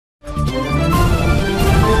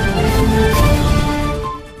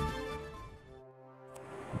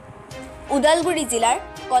ওদালগুৰি জিলাৰ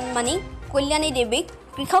কণমানি কল্যাণী দেৱীক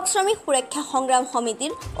কৃষক শ্ৰমিক সুৰক্ষা সংগ্ৰাম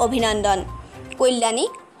সমিতিৰ অভিনন্দন। কল্যাণী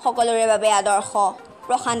সকলোৰে বাবে আদৰ্শ।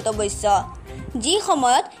 প্ৰশান্ত বৈশ্য। যি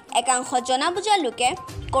সময়ত একাংশ জনাবুজা লোকে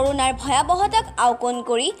কৰোনাৰ ভয়াৱহতাক আওকণ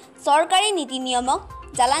কৰি চৰকাৰী নীতি নিয়মক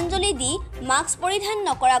জালাঞ্জলি দি মাস্ক পৰিধান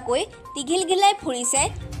নকৰাকৈ টিঘিলঘিলাই ফুৰিছে,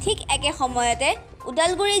 ঠিক একে সময়তে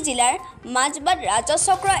ওদালগুৰি জিলাৰ মাজবাট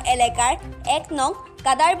ৰাজচক্ৰ এলেকাৰ ১ নং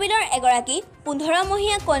কাদাৰবিলৰ এগৰাকী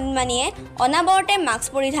 ১৫মহীয়া কণমানিয়ে অনাবৰতে মাস্ক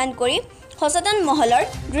পৰিধান কৰি সচেতন মহলৰ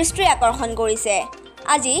দৃষ্টি আকৰ্ষণ কৰিছে।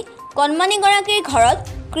 আজি কণমানিগৰাকীৰ ঘৰত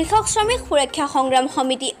কৃষক শ্ৰমিক সুৰক্ষা সংগ্ৰাম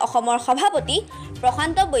সমিতি অসমৰ সভাপতি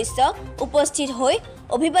প্ৰশান্ত বৈশ্য উপস্থিত হৈ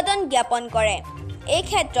অভিবাদন জ্ঞাপন কৰে। এই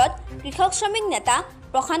ক্ষেত্ৰত কৃষক শ্ৰমিক নেতা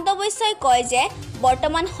প্ৰশান্ত বৈশ্যই কয় যে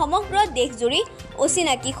বৰ্তমান সমগ্ৰ দেশজুৰি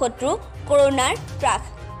অচিনাকি শত্ৰু কৰোনাৰ ত্ৰাস।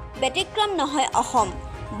 ব্যতিক্ৰম নহয় অসম।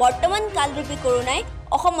 বৰ্তমান কালৰূপী কৰোনাই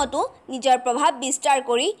অসমতো নিজৰ প্ৰভাৱ বিস্তাৰ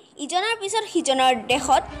কৰি ইজনৰ পিছত সিজনৰ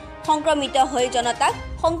দেশত সংক্ৰমিত হৈ জনতাক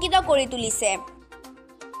শংকিত কৰি তুলিছে।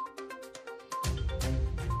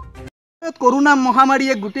 কৰোনা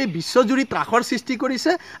মহামাৰীয়ে গোটেই বিশ্বজুৰি ত্ৰাসৰ সৃষ্টি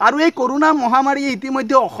কৰিছে আৰু এই কৰোনা মহামাৰীয়ে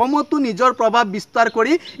ইতিমধ্যে অসমতো নিজৰ প্ৰভাৱ বিস্তাৰ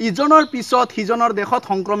কৰি ইজনৰ পিছত সিজনৰ দেশত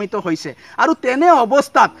সংক্ৰমিত হৈছে। আৰু তেনে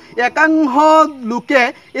অৱস্থাত একাংশ লোকে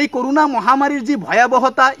এই কৰোনা মহামাৰীৰ যি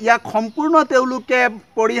ভয়াৱহতা ইয়াক সম্পূৰ্ণ তেওঁলোকে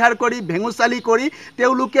পৰিহাৰ কৰি ভেঙুচালি কৰি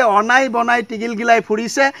তেওঁলোকে অনাই বনাই টিঘিলঘিলাই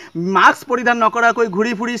ফুৰিছে, মাস্ক পৰিধান নকৰাকৈ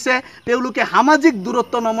ঘূৰি ফুৰিছে, তেওঁলোকে সামাজিক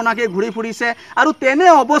দূৰত্ব নমনাকৈ ঘূৰি ফুৰিছে। আৰু তেনে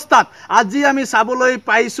অৱস্থাত আজি আমি চাবলৈ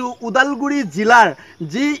পাইছোঁ ওদালগুৰি জিলাৰ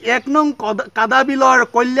যি ১ নং কাদাবিলৰ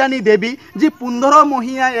কল্যাণী দেৱী, যি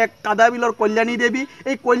 ১৫মহীয়া এক কাদাবিলৰ কল্যাণী দেৱী,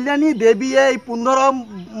 এই কল্যাণী দেৱীয়ে এই ১৫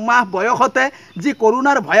 মাহ বয়সতে যি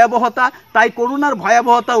কৰোনাৰ ভয়াৱহতা, তাই কৰোনাৰ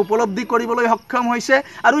ভয়াৱহতা উপলব্ধি কৰিবলৈ সক্ষম হৈছে।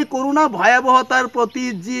 আৰু এই কৰোনাৰ ভয়াৱহতাৰ প্ৰতি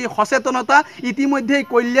যি সচেতনতা ইতিমধ্যে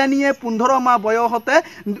কল্যাণীয়ে ১৫ মাহ বয়সতে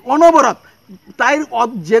অনবৰত তাইৰ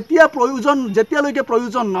যেতিয়ালৈকে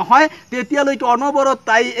প্ৰয়োজন নহয় তেতিয়ালৈকে অনবৰত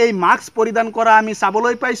তাই এই মাস্ক পৰিধান কৰা আমি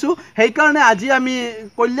চাবলৈ পাইছোঁ। সেইকাৰণে আজি আমি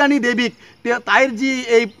কল্যাণী দেৱীক তাইৰ যি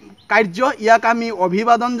এই কাৰ্য ইয়াক আমি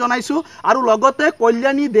অভিবাদন জনাইছোঁ। আৰু লগতে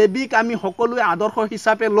কল্যাণী দেৱীক আমি সকলোৱে আদৰ্শ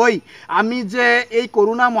হিচাপে লৈ আমি যে এই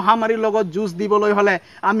কৰোনা মহামাৰীৰ লগত যুঁজ দিবলৈ হ'লে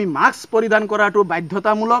আমি মাস্ক পৰিধান কৰাটো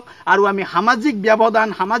বাধ্যতামূলক আৰু আমি সামাজিক ব্যৱধান,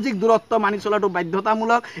 সামাজিক দূৰত্ব মানি চলাটো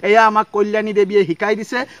বাধ্যতামূলক। এয়া আমাক কল্যাণী দেৱীয়ে শিকাই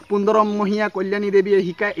দিছে, ১৫মহীয়া কল্যাণী দেৱীয়ে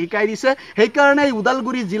শিকাই দিছে। সেইকাৰণে এই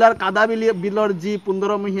ওদালগুৰি জিলাৰ কাদাবিলৰ যি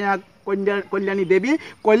 ১৫মহীয়া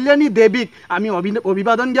কল্যাণী দেৱীক আমি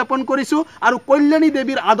অভিবাদন জ্ঞাপন কৰিছোঁ। আৰু কল্যাণী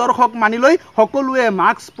দেৱীৰ আদৰ্শক মানি লৈ সকলোৱে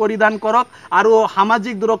মাস্ক পৰিধান কৰক আৰু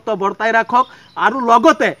সামাজিক দূৰত্ব বৰ্তাই ৰাখক। আৰু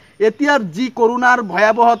লগতে এতিয়াৰ যি কৰোনাৰ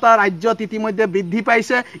ভয়াৱহতা ৰাজ্যত ইতিমধ্যে বৃদ্ধি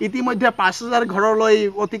পাইছে, ইতিমধ্যে ৫,০০০ ঘৰলৈ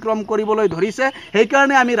অতিক্ৰম কৰিবলৈ ধৰিছে।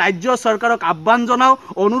 সেইকাৰণে আমি ৰাজ্য চৰকাৰক আহ্বান জনাওঁ,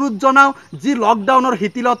 অনুৰোধ জনাওঁ, যি লকডাউনৰ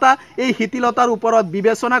শিথিলতা, এই শিথিলতাৰ ওপৰত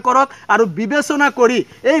বিবেচনা কৰক আৰু বিবেচনা কৰি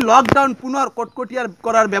এই লকডাউন পুনৰ কটকটীয়া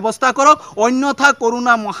কৰাৰ ব্যৱস্থা কৰক। অন্যথা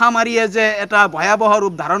কৰোনা মহামাৰীয়ে যে এটা ভয়াৱহ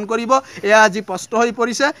ৰূপ ধাৰণ কৰিব এয়া আজি স্পষ্ট হৈ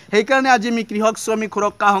পৰিছে। সেইকাৰণে আজি আমি কৃষক শ্ৰমিক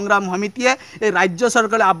সুৰক্ষা সংগ্ৰাম সমিতিয়ে এই ৰাজ্য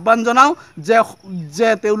চৰকাৰলৈ আহ্বান জনাওঁ যে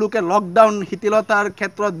তেওঁলোকে লকডাউন শিথিলতাৰ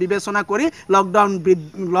ক্ষেত্ৰত বিবেচনা কৰি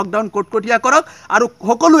লকডাউন কটকটীয়া কৰক আৰু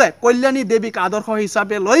সকলোৱে কল্যাণী দেৱীক আদৰ্শ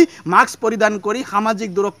হিচাপে লৈ মাস্ক পৰিধান কৰি সামাজিক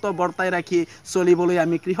দূৰত্ব বৰ্তাই ৰাখি চলিবলৈ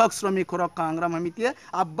আমি কৃষক শ্ৰমিক সুৰক্ষা সংগ্ৰাম সমিতিয়ে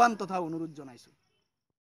আহ্বান তথা অনুৰোধ জনাইছোঁ।